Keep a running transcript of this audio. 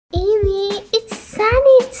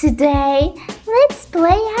today. Let's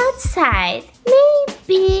play outside.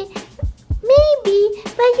 Maybe,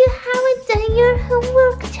 but you haven't done your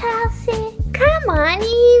homework, Chelsea. Come on,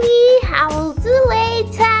 Evie, I will do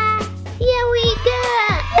later. Here we go.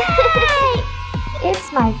 Yay!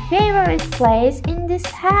 It's my favorite place in this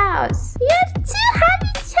house. You're too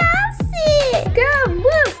happy, Chelsea. Go,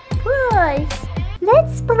 move, push.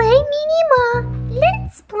 Let's play Minima.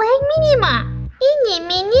 Let's play Minima. Eeny,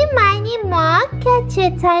 meeny, miny, mo. Catch a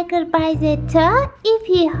tiger by the toe. If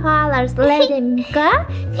he hollers, let him go.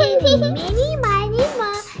 Eeny, meeny, miny,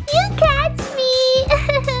 mo. You catch me.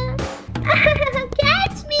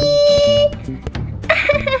 Catch me.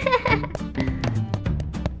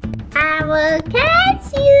 I will catch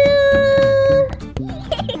you.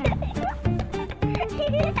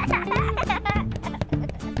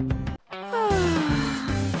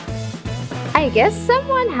 I guess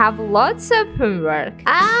someone have lots of homework.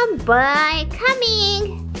 Boy,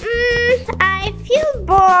 coming. I feel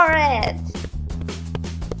bored.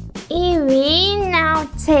 Evie, now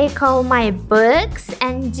take all my books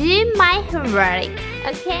and do my homework,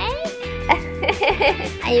 okay?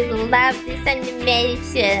 I love this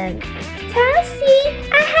animation. Chelsea,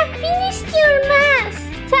 I have finished your math.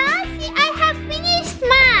 Chelsea, I have finished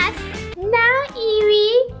math. Now,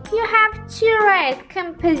 Evie, you have to write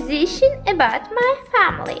composition about my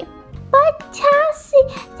family. But Chelsea,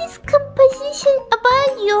 this composition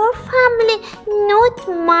about your family, not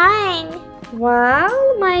mine.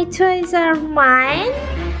 Well, my toys are mine.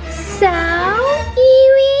 So,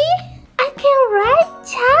 Evie, I can write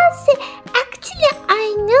Chelsea. Actually,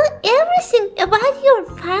 I know everything about your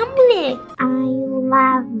family. I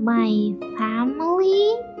love my family.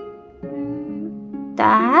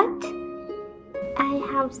 Dad, I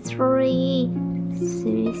have 3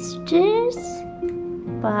 sisters.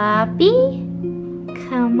 Barbie,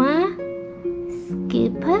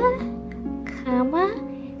 Skipper,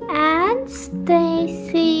 and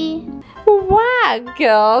Stacy. Wow,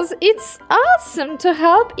 girls, it's awesome to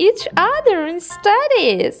help each other in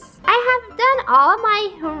studies. I have done all my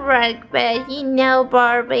homework, but you know,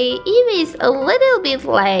 Barbie, Evie is a little bit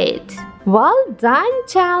late. Well done,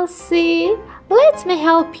 Chelsea. Let me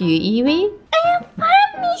help you, Evie. I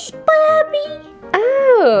promise, Barbie.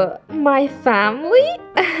 Oh, my family?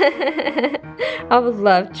 I would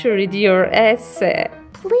love to read your essay.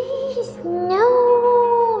 Please,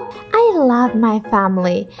 no. I love my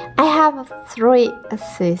family. I have 3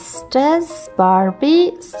 sisters,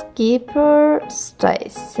 Barbie, Skipper,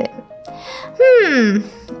 Stacy.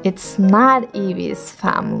 It's not Evie's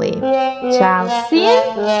family. Chelsea?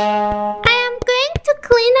 I am going to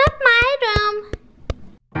clean up my room.